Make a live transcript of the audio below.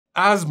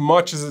as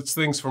much as it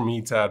stings for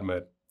me to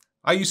admit.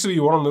 I used to be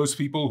one of those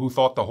people who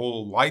thought the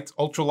whole light,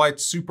 ultralight,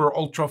 super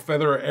ultra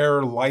feather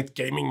air light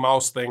gaming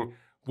mouse thing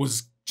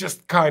was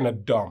just kinda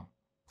dumb.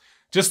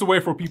 Just a way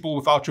for people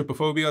without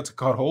trypophobia to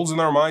cut holes in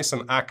their mice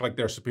and act like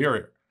they're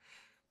superior.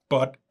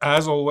 But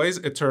as always,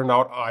 it turned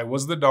out I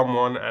was the dumb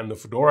one and the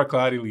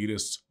fedora-clad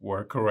elitists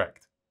were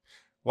correct.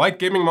 Light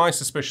gaming mice,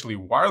 especially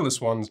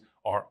wireless ones,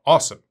 are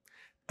awesome.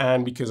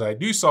 And because I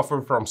do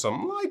suffer from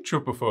some light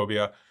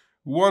trypophobia,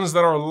 ones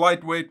that are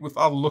lightweight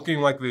without looking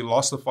like they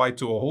lost the fight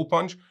to a hole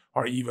punch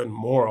are even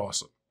more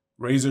awesome.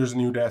 Razer's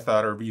new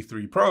DeathAdder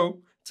V3 Pro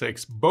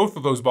ticks both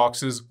of those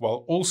boxes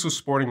while also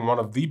sporting one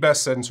of the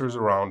best sensors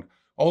around,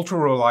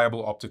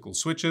 ultra-reliable optical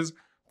switches,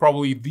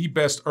 probably the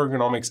best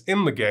ergonomics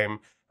in the game,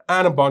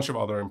 and a bunch of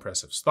other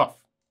impressive stuff.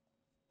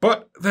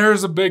 But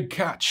there's a big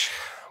catch,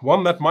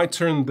 one that might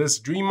turn this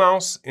dream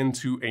mouse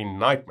into a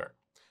nightmare.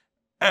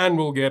 And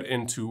we'll get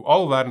into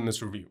all of that in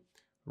this review,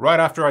 right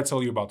after I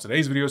tell you about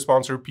today's video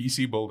sponsor,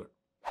 PC Builder.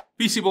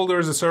 PC Builder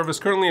is a service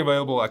currently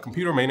available at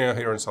Computer Mania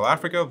here in South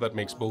Africa that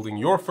makes building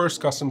your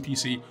first custom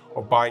PC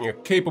or buying a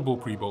capable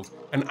pre-build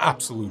an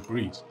absolute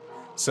breeze.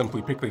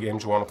 Simply pick the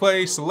games you want to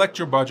play, select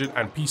your budget,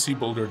 and PC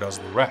Builder does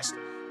the rest,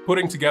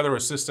 putting together a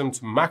system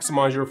to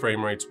maximize your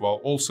frame rates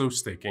while also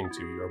sticking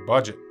to your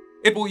budget.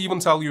 It will even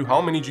tell you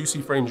how many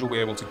juicy frames you'll be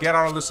able to get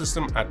out of the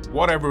system at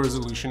whatever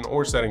resolution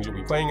or settings you'll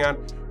be playing at,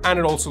 and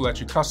it also lets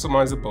you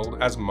customize the build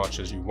as much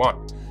as you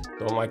want.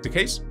 Don't like the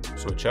case?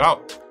 Switch it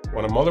out.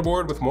 Want a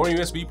motherboard with more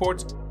USB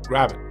ports?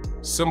 Grab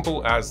it.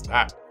 Simple as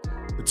that.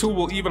 The tool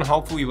will even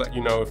helpfully let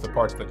you know if the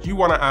parts that you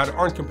want to add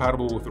aren't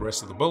compatible with the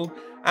rest of the build,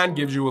 and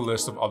gives you a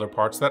list of other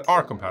parts that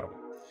are compatible.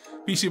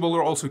 PC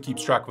Builder also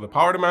keeps track of the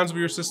power demands of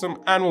your system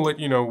and will let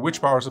you know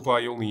which power supply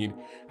you'll need,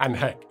 and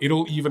heck,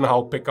 it'll even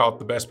help pick out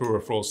the best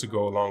peripherals to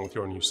go along with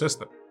your new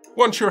system.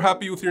 Once you're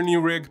happy with your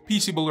new rig,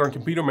 PC Builder and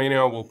Computer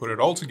Mania will put it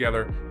all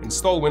together,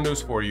 install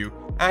Windows for you,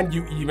 and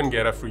you even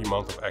get a free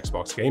month of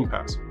Xbox Game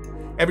Pass.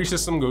 Every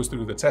system goes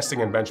through the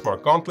testing and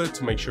benchmark gauntlet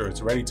to make sure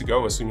it's ready to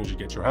go as soon as you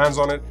get your hands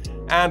on it,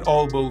 and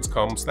all builds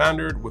come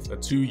standard with a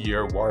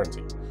 2-year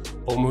warranty.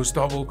 Almost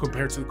double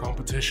compared to the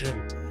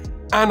competition.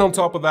 And on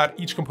top of that,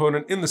 each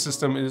component in the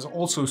system is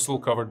also still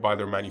covered by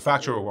their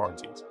manufacturer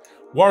warranties.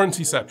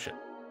 Warrantyception.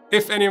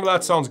 If any of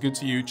that sounds good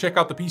to you, check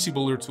out the PC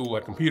Builder tool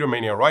at Computer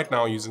Mania right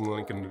now using the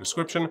link in the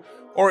description,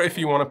 or if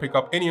you want to pick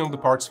up any of the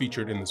parts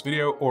featured in this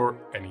video, or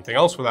anything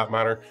else for that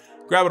matter,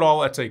 grab it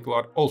all at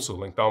Takealot, also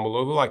linked down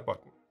below the like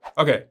button.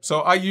 Okay,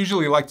 so I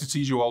usually like to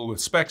tease you all with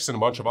specs and a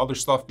bunch of other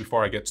stuff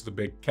before I get to the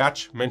big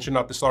catch mentioned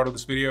at the start of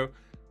this video,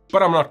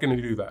 but I'm not going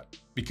to do that,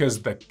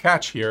 because the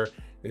catch here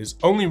is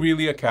only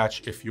really a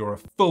catch if you're a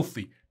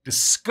filthy,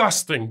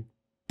 disgusting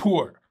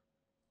poor,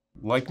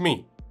 like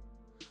me.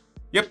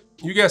 Yep,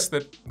 you guessed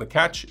it, the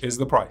catch is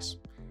the price.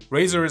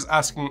 Razer is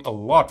asking a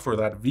lot for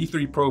that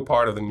V3 Pro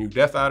part of the new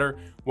DeathAdder,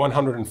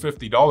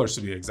 $150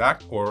 to be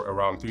exact, or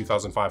around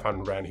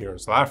 3,500 Rand here in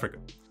South Africa.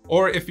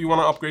 Or if you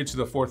want to upgrade to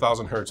the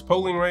 4000 Hz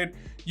polling rate,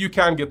 you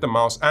can get the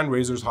mouse and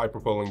Razer's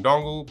hyperpolling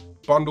dongle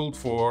bundled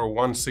for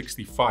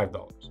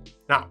 $165.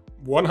 Now,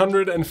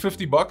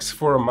 150 bucks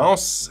for a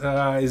mouse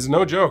is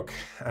no joke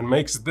and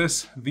makes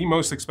this the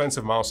most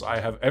expensive mouse I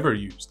have ever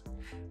used.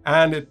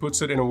 And it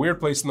puts it in a weird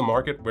place in the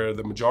market where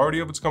the majority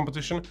of its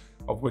competition,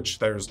 of which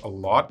there's a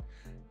lot,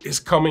 is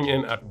coming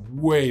in at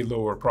way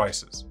lower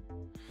prices.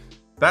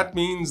 That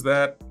means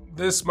that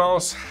this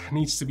mouse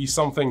needs to be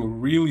something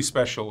really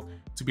special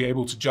to be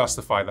able to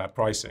justify that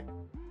pricing.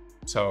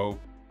 So,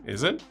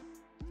 is it?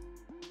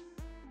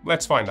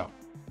 Let's find out.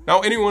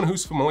 Now, anyone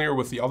who's familiar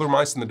with the other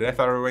mice in the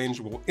DeathAdder range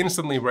will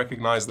instantly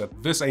recognize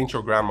that this ain't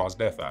your grandma's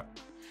DeathAdder.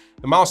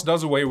 The mouse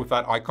does away with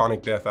that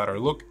iconic DeathAdder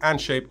look and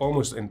shape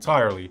almost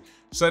entirely,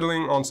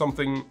 settling on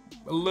something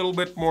a little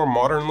bit more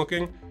modern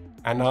looking,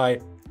 and I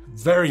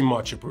very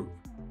much approve.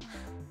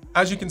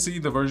 As you can see,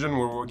 the version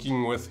we're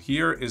working with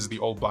here is the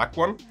all black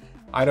one.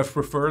 I'd have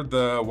preferred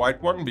the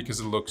white one because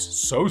it looks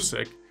so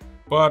sick,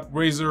 but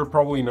Razer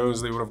probably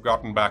knows they would have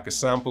gotten back a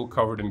sample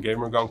covered in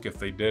gamer gunk if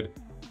they did,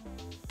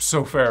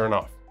 so fair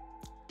enough.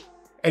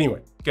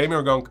 Anyway,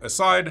 gamer gunk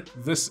aside,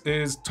 this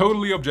is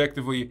totally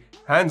objectively,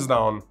 hands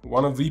down,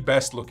 one of the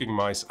best looking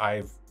mice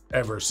I've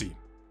ever seen.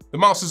 The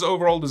mouse's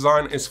overall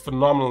design is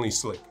phenomenally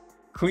slick,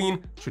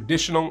 clean,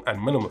 traditional, and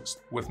minimalist,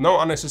 with no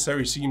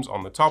unnecessary seams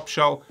on the top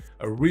shell,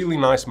 a really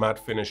nice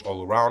matte finish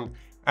all around,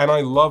 and I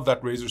love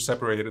that Razer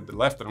separated the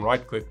left and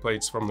right click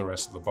plates from the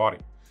rest of the body.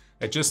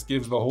 It just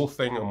gives the whole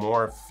thing a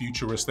more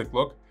futuristic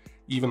look,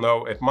 even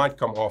though it might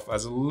come off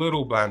as a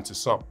little bland to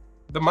some.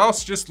 The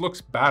mouse just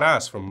looks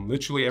badass from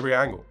literally every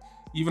angle,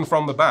 even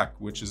from the back,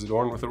 which is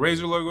adorned with a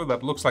Razer logo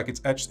that looks like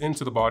it's etched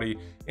into the body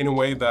in a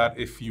way that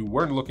if you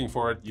weren't looking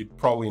for it, you'd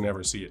probably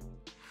never see it.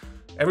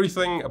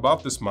 Everything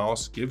about this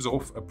mouse gives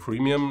off a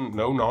premium,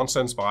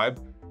 no-nonsense vibe,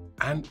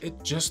 and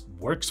it just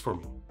works for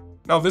me.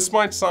 Now, this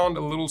might sound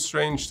a little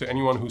strange to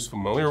anyone who's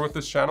familiar with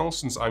this channel,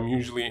 since I'm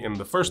usually in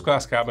the first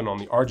class cabin on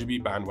the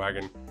RGB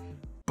bandwagon,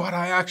 but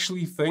I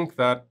actually think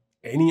that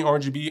any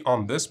RGB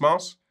on this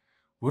mouse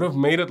would have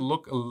made it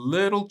look a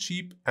little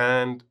cheap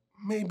and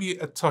maybe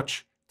a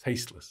touch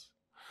tasteless.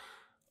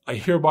 I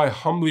hereby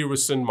humbly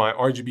rescind my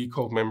RGB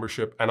cult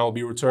membership and I'll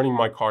be returning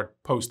my card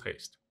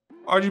post-haste.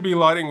 RGB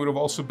lighting would have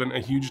also been a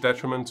huge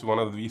detriment to one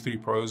of the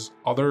V3 Pro's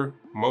other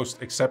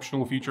most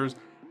exceptional features,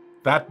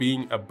 that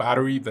being a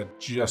battery that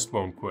just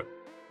won't quit.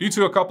 Due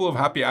to a couple of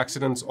happy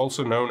accidents,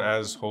 also known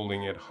as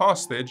holding it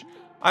hostage,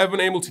 I've been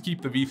able to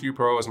keep the V3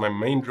 Pro as my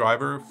main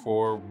driver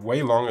for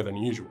way longer than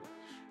usual.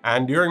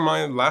 And during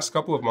my last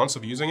couple of months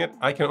of using it,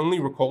 I can only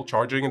recall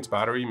charging its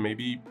battery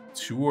maybe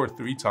 2 or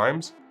 3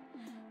 times.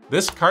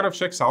 This kind of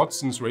checks out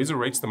since Razer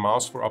rates the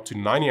mouse for up to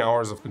 90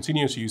 hours of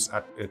continuous use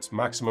at its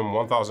maximum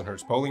 1000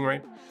 Hz polling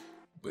rate.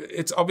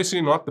 It's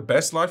obviously not the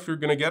best life you're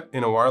gonna get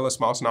in a wireless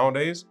mouse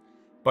nowadays,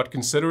 but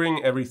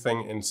considering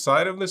everything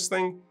inside of this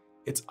thing,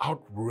 it's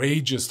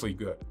outrageously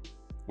good.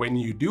 When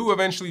you do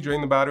eventually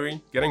drain the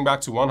battery, getting back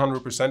to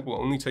 100% will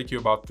only take you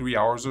about 3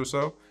 hours or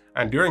so,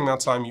 and during that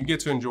time you get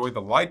to enjoy the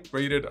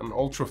light-weighted and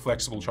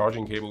ultra-flexible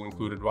charging cable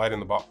included right in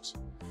the box.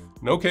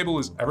 No cable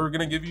is ever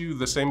gonna give you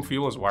the same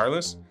feel as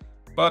wireless,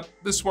 but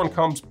this one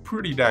comes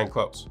pretty dang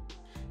close.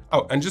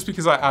 Oh, and just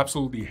because I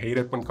absolutely hate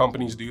it when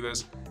companies do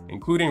this,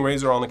 including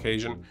Razer on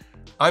occasion,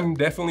 I'm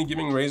definitely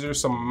giving Razer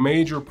some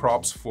major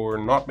props for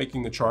not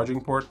making the charging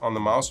port on the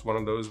mouse one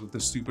of those with the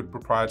stupid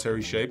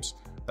proprietary shapes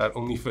that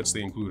only fits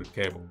the included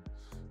cable.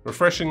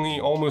 Refreshingly,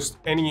 almost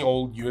any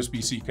old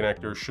USB-C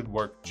connector should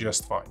work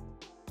just fine.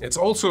 It's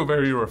also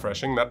very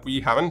refreshing that we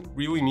haven't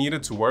really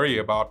needed to worry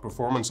about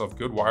performance of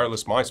good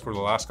wireless mice for the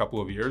last couple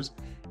of years,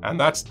 and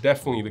that's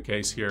definitely the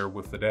case here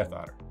with the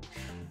DeathAdder.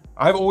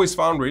 I've always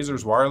found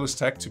Razer's wireless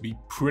tech to be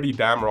pretty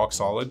damn rock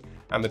solid,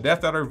 and the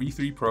DeathAdder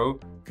V3 Pro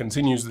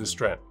continues this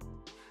trend.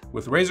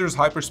 With Razer's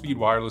hyperspeed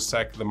wireless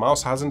tech, the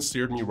mouse hasn't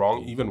steered me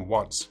wrong even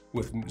once,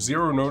 with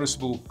zero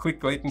noticeable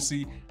click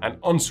latency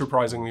and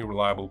unsurprisingly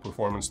reliable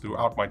performance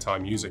throughout my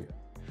time using it.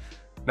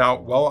 Now,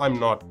 while I'm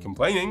not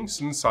complaining,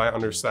 since I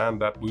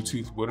understand that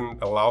Bluetooth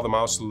wouldn't allow the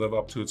mouse to live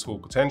up to its full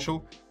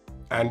potential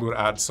and would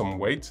add some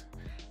weight,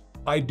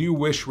 I do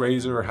wish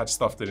Razer had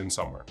stuffed it in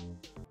somewhere.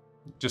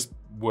 Just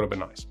would have been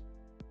nice.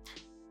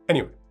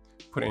 Anyway,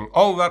 putting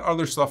all that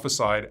other stuff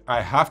aside,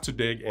 I have to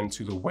dig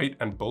into the weight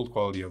and build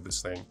quality of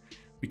this thing,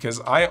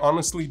 because I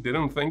honestly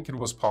didn't think it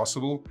was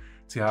possible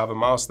to have a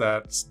mouse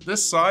that's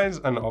this size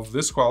and of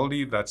this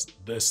quality that's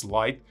this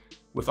light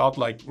without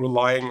like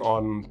relying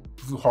on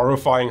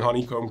horrifying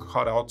honeycomb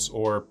cutouts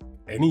or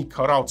any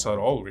cutouts at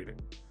all really.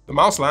 The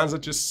mouse lands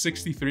at just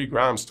 63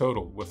 grams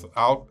total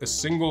without a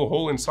single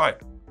hole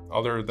inside,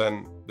 other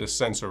than the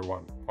sensor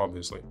one,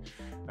 obviously.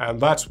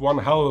 And that's one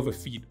hell of a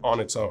feat on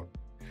its own.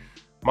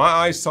 My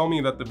eyes tell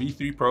me that the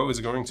V3 Pro is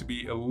going to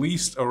be at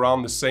least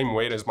around the same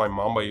weight as my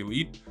Mamba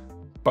Elite,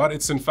 but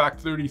it's in fact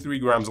 33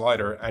 grams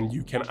lighter and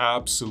you can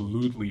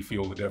absolutely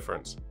feel the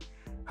difference.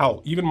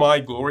 Hell, even my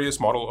glorious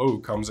Model O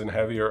comes in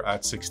heavier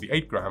at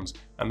 68 grams,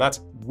 and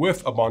that's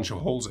with a bunch of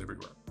holes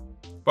everywhere.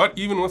 But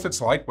even with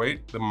its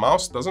lightweight, the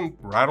mouse doesn't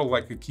rattle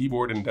like a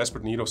keyboard in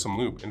desperate need of some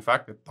lube. In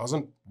fact, it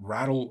doesn't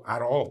rattle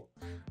at all.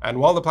 And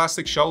while the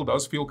plastic shell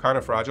does feel kind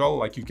of fragile,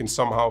 like you can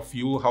somehow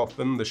feel how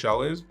thin the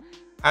shell is,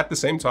 at the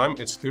same time,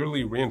 it's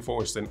clearly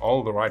reinforced in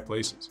all the right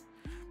places.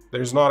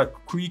 There's not a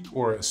creak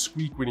or a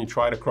squeak when you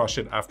try to crush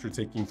it after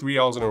taking 3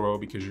 Ls in a row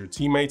because your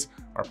teammates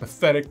are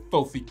pathetic,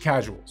 filthy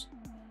casuals.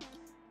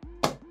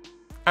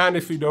 And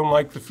if you don't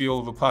like the feel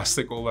of the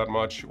plastic all that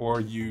much,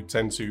 or you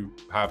tend to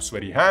have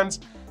sweaty hands,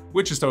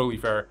 which is totally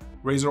fair,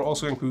 Razer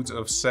also includes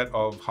a set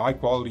of high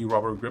quality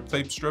rubber grip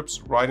tape strips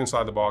right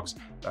inside the box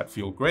that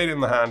feel great in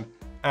the hand,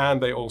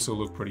 and they also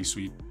look pretty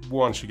sweet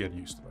once you get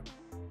used to them.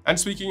 And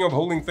speaking of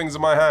holding things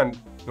in my hand,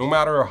 no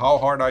matter how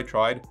hard I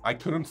tried, I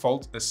couldn't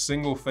fault a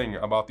single thing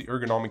about the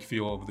ergonomic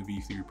feel of the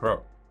V3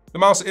 Pro. The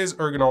mouse is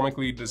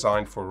ergonomically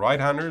designed for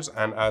right-handers,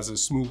 and as a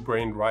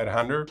smooth-brained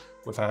right-hander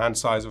with a hand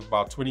size of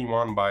about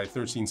 21 by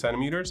 13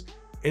 centimeters,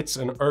 it's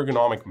an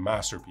ergonomic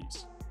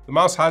masterpiece. The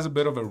mouse has a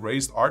bit of a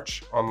raised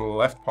arch on the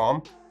left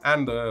palm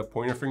and the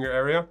pointer finger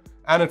area,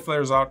 and it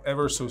flares out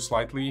ever so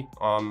slightly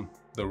on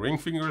the ring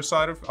finger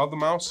side of the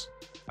mouse,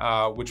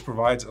 which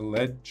provides a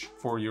ledge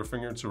for your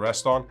finger to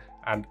rest on,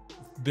 and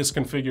this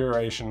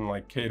configuration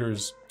like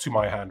caters to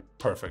my hand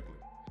perfectly.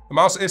 The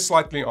mouse is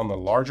slightly on the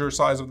larger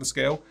size of the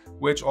scale,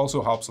 which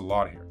also helps a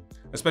lot here,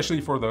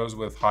 especially for those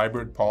with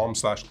hybrid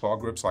palm/claw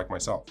grips like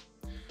myself.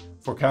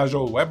 For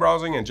casual web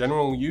browsing and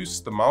general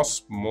use, the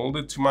mouse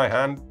molded to my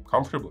hand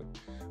comfortably.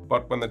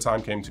 But when the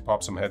time came to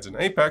pop some heads in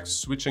Apex,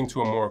 switching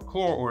to a more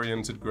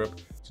claw-oriented grip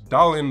to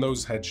dial in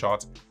those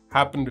headshots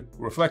happened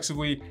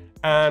reflexively,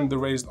 and the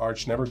raised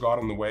arch never got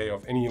in the way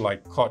of any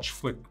like clutch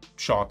flick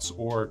shots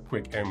or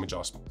quick aim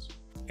adjustments.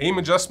 Aim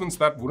adjustments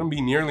that wouldn't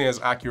be nearly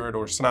as accurate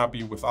or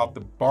snappy without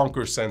the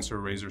bonker sensor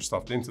Razer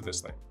stuffed into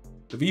this thing.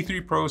 The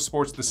V3 Pro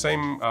sports the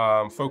same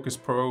Focus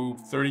Pro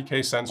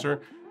 30K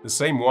sensor, the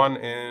same one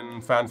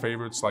in fan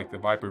favorites like the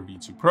Viper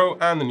V2 Pro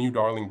and the new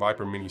darling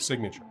Viper Mini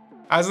Signature.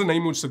 As the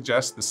name would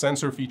suggest, the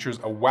sensor features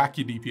a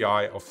wacky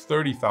DPI of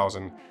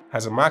 30,000,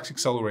 has a max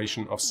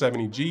acceleration of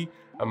 70 G,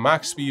 a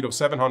max speed of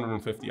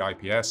 750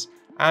 IPS,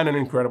 and an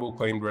incredible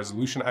claimed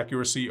resolution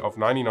accuracy of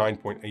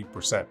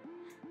 99.8%.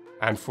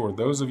 And for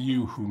those of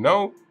you who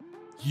know,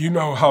 you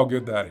know how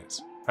good that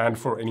is. And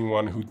for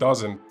anyone who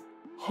doesn't,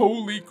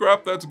 holy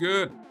crap, that's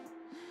good.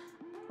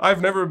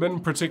 I've never been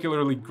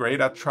particularly great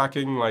at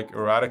tracking like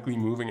erratically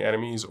moving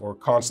enemies or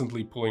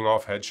constantly pulling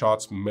off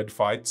headshots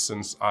mid-fight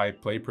since I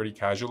play pretty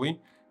casually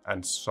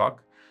and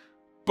suck.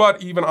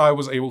 But even I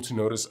was able to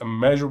notice a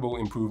measurable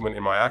improvement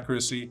in my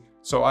accuracy,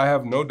 so I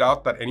have no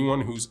doubt that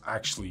anyone who's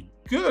actually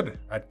good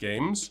at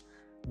games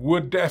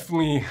would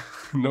definitely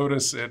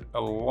notice it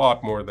a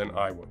lot more than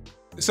I would.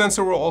 The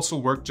sensor will also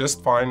work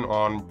just fine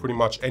on pretty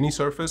much any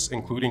surface,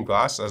 including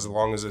glass, as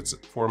long as it's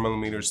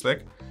 4mm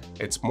thick.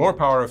 It's more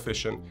power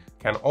efficient,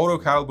 can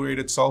auto-calibrate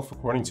itself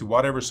according to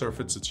whatever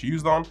surface it's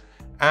used on,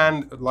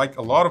 and like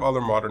a lot of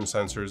other modern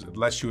sensors, it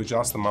lets you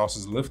adjust the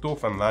mouse's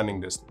liftoff and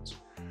landing distance.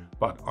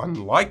 But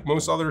unlike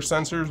most other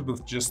sensors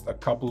with just a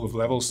couple of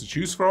levels to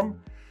choose from,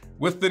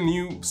 with the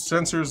new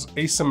sensor's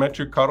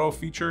asymmetric cutoff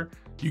feature,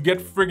 you get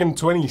friggin'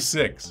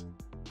 26.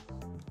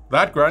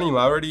 That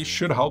granularity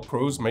should help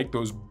pros make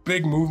those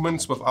big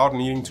movements without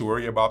needing to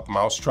worry about the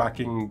mouse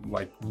tracking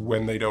like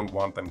when they don't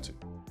want them to.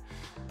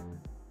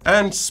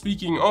 And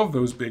speaking of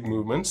those big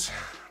movements,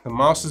 the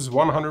mouse's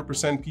 100%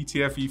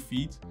 PTFE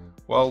feet,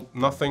 well,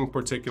 nothing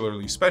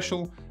particularly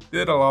special,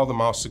 did allow the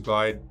mouse to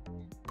glide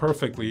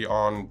perfectly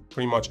on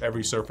pretty much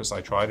every surface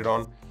I tried it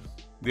on.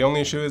 The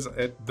only issue is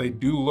they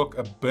do look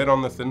a bit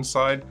on the thin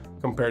side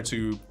compared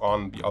to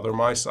on the other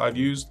mice I've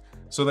used,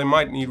 so they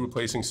might need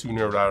replacing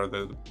sooner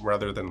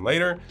rather than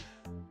later.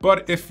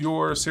 But if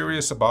you're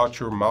serious about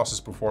your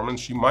mouse's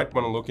performance, you might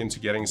want to look into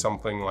getting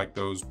something like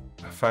those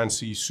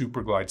fancy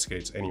super glide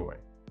skates anyway.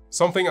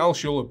 Something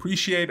else you'll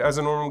appreciate as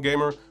a normal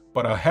gamer,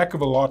 but a heck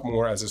of a lot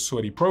more as a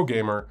sweaty pro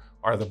gamer,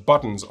 are the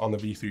buttons on the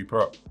V3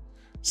 Pro.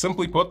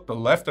 Simply put, the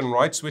left and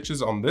right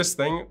switches on this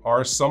thing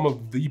are some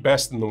of the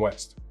best in the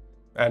West,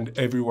 and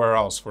everywhere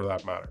else for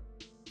that matter.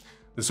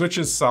 The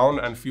switches sound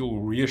and feel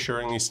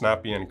reassuringly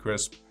snappy and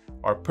crisp,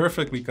 are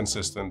perfectly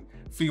consistent,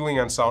 feeling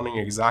and sounding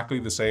exactly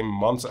the same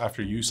months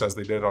after use as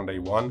they did on day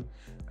one,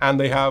 and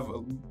they have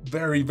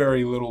very,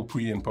 very little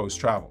pre and post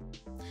travel.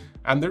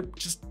 And they're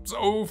just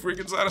so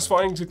freaking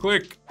satisfying to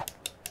click.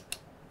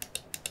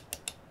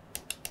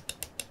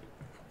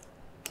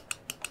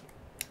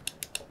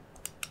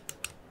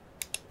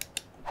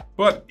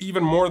 But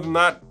even more than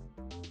that,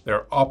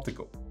 they're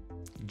optical.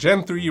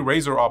 Gen 3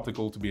 Razer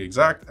optical to be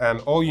exact,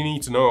 and all you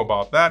need to know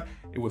about that,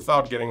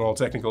 without getting all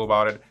technical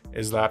about it,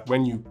 is that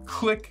when you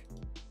click,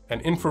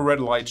 an infrared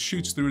light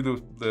shoots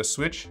through the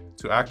switch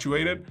to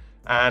actuate it,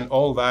 and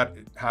all that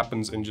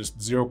happens in just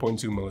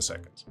 0.2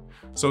 milliseconds.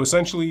 So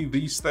essentially,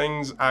 these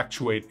things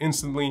actuate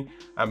instantly,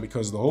 and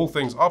because the whole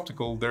thing's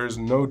optical, there's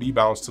no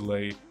debounce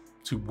delay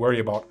to worry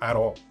about at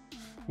all.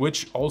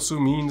 Which also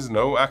means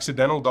no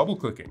accidental double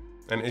clicking,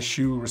 an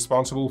issue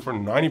responsible for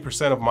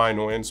 90% of my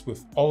annoyance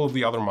with all of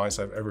the other mice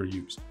I've ever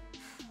used.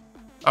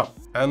 Oh,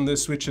 and the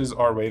switches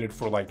are rated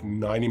for like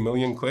 90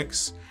 million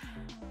clicks,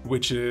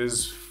 which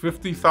is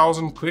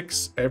 50,000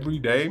 clicks every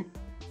day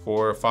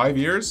for 5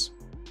 years.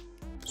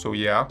 So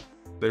yeah,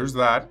 there's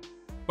that.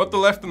 But the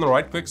left and the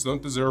right clicks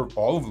don't deserve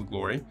all of the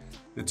glory.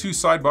 The two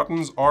side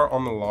buttons are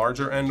on the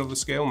larger end of the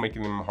scale,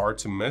 making them hard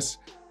to miss,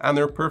 and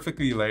they're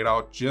perfectly laid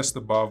out just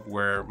above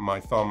where my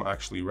thumb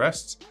actually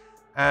rests,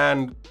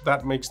 and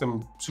that makes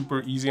them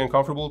super easy and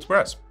comfortable to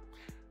press.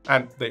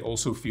 And they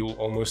also feel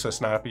almost as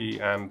snappy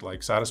and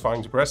like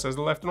satisfying to press as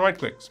the left and right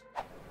clicks.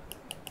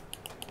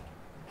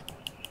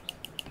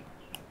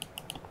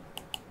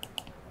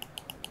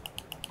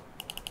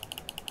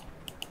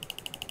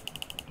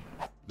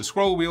 The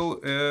scroll wheel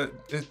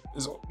it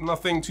is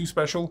nothing too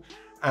special,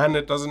 and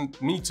it doesn't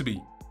need to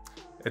be.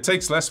 It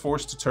takes less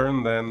force to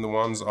turn than the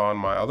ones on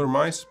my other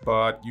mice,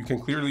 but you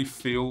can clearly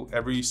feel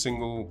every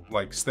single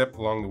step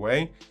along the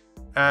way,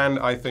 and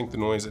I think the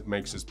noise it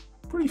makes is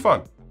pretty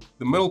fun.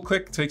 The middle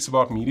click takes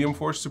about medium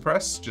force to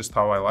press, just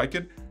how I like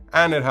it,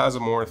 and it has a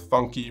more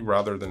thunky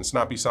rather than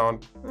snappy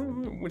sound,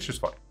 which is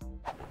fun.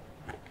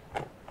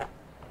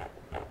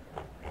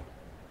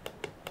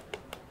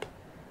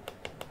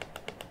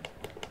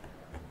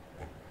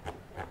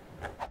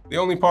 The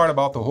only part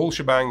about the whole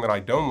shebang that I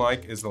don't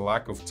like is the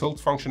lack of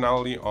tilt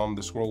functionality on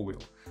the scroll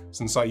wheel,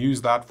 since I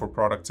use that for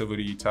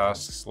productivity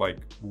tasks like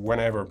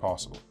whenever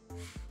possible.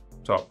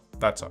 So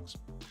that sucks.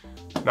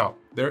 Now,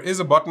 there is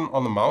a button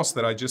on the mouse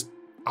that I just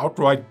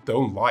outright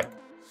don't like,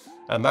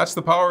 and that's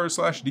the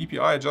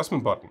power/DPI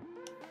adjustment button.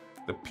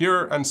 The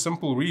pure and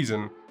simple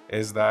reason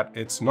is that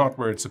it's not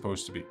where it's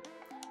supposed to be.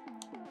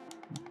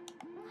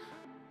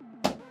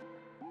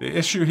 The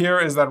issue here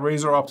is that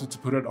Razer opted to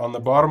put it on the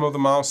bottom of the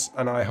mouse,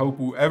 and I hope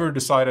whoever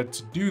decided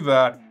to do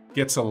that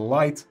gets a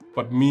light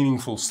but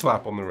meaningful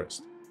slap on the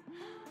wrist.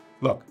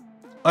 Look,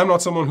 I'm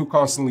not someone who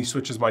constantly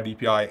switches my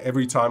DPI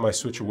every time I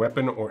switch a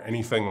weapon or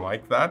anything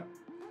like that,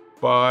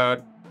 but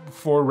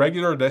for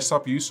regular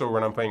desktop use or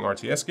when I'm playing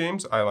RTS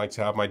games, I like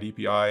to have my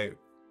DPI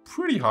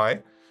pretty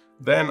high.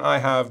 Then I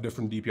have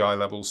different DPI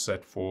levels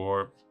set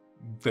for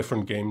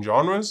different game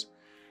genres.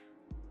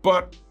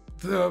 But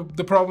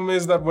The problem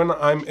is that when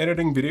I'm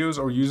editing videos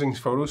or using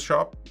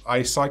Photoshop,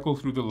 I cycle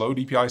through the low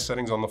DPI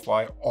settings on the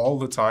fly all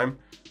the time.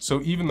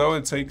 So even though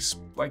it takes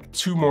like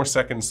 2 more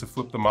seconds to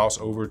flip the mouse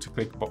over to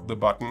click the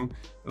button,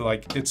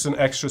 like it's an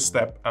extra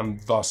step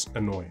and thus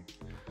annoying.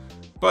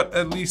 But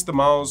at least the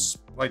mouse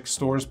like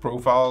stores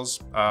profiles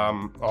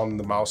on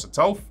the mouse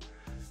itself.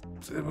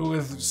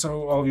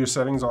 So all your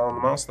settings are on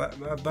the mouse.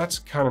 That's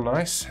kind of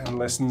nice and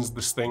lessens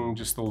this thing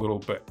just a little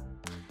bit.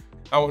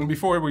 Oh, and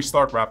before we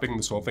start wrapping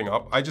this whole thing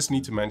up, I just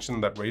need to mention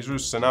that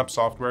Razer's Synapse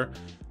software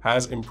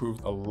has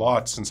improved a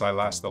lot since I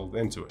last delved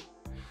into it.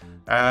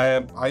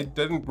 I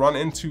didn't run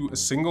into a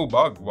single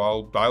bug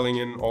while dialing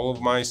in all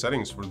of my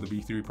settings for the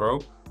V3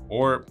 Pro,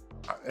 or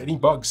any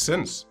bugs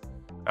since.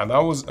 And that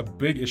was a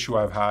big issue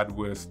I've had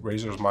with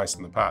Razer's mice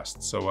in the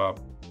past. So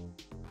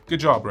good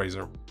job,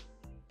 Razer.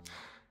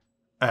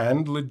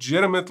 And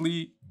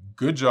legitimately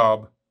good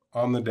job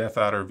on the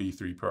DeathAdder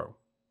V3 Pro.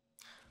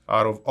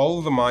 Out of all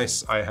of the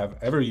mice I have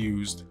ever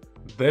used,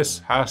 this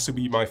has to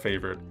be my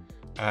favorite,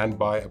 and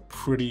by a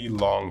pretty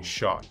long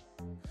shot.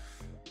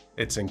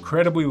 It's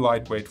incredibly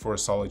lightweight for a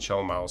solid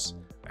shell mouse,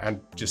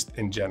 and just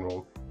in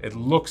general, it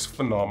looks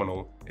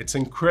phenomenal. It's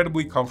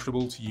incredibly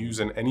comfortable to use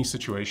in any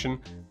situation.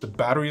 The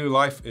battery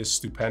life is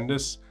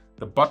stupendous.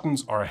 The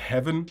buttons are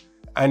heaven,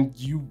 and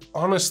you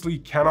honestly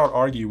cannot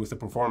argue with the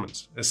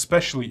performance,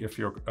 especially if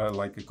you're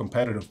like a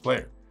competitive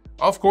player.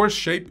 Of course,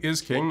 shape is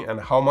king,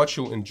 and how much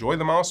you'll enjoy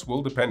the mouse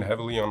will depend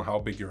heavily on how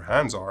big your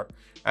hands are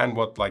and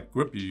what like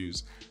grip you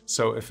use.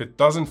 So if it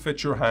doesn't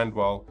fit your hand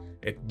well,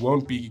 it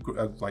won't be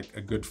like a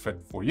good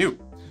fit for you.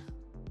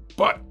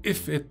 But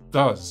if it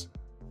does,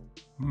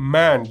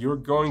 man, you're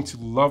going to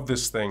love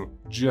this thing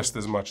just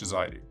as much as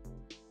I do.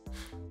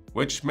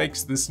 Which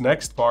makes this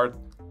next part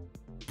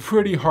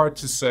pretty hard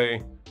to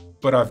say,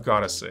 but I've got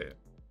to say it.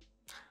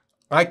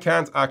 I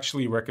can't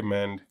actually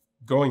recommend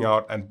going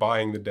out and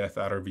buying the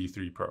DeathAdder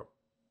V3 Pro.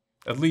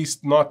 At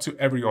least not to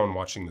everyone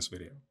watching this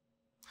video.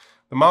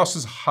 The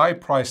mouse's high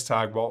price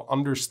tag, while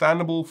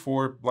understandable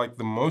for like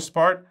the most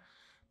part,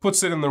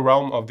 puts it in the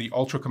realm of the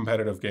ultra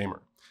competitive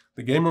gamer.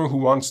 The gamer who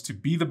wants to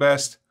be the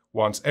best,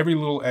 wants every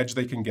little edge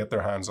they can get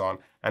their hands on,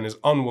 and is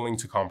unwilling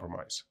to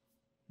compromise.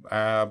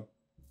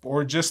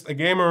 Or just a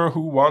gamer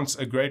who wants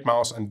a great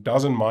mouse and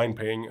doesn't mind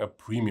paying a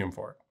premium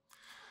for it.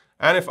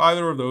 And if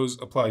either of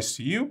those applies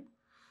to you,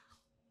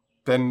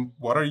 then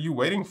what are you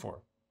waiting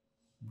for?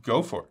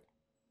 Go for it.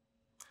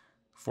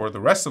 For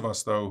the rest of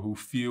us though, who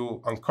feel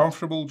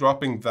uncomfortable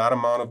dropping that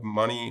amount of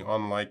money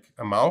on like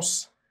a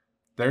mouse,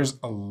 there's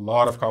a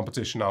lot of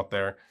competition out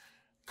there.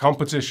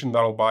 Competition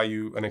that'll buy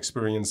you an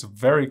experience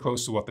very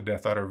close to what the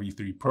DeathAdder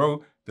V3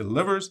 Pro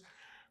delivers,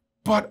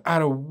 but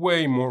at a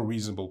way more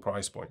reasonable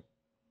price point.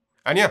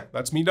 And yeah,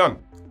 that's me done.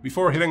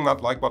 Before hitting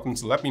that like button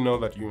to let me know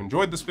that you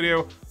enjoyed this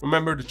video,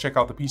 remember to check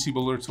out the PC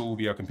Builder tool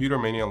via Computer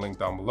Mania link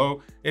down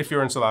below if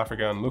you're in South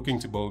Africa and looking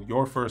to build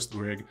your first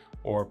rig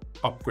or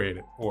upgrade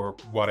it or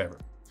whatever.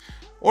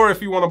 Or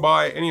if you want to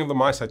buy any of the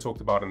mice I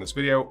talked about in this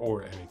video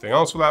or anything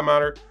else for that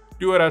matter,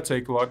 do it at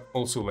Takealot,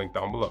 also linked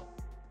down below.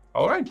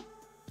 All right,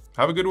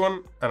 have a good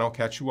one, and I'll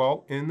catch you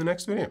all in the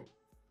next video.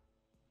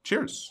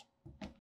 Cheers.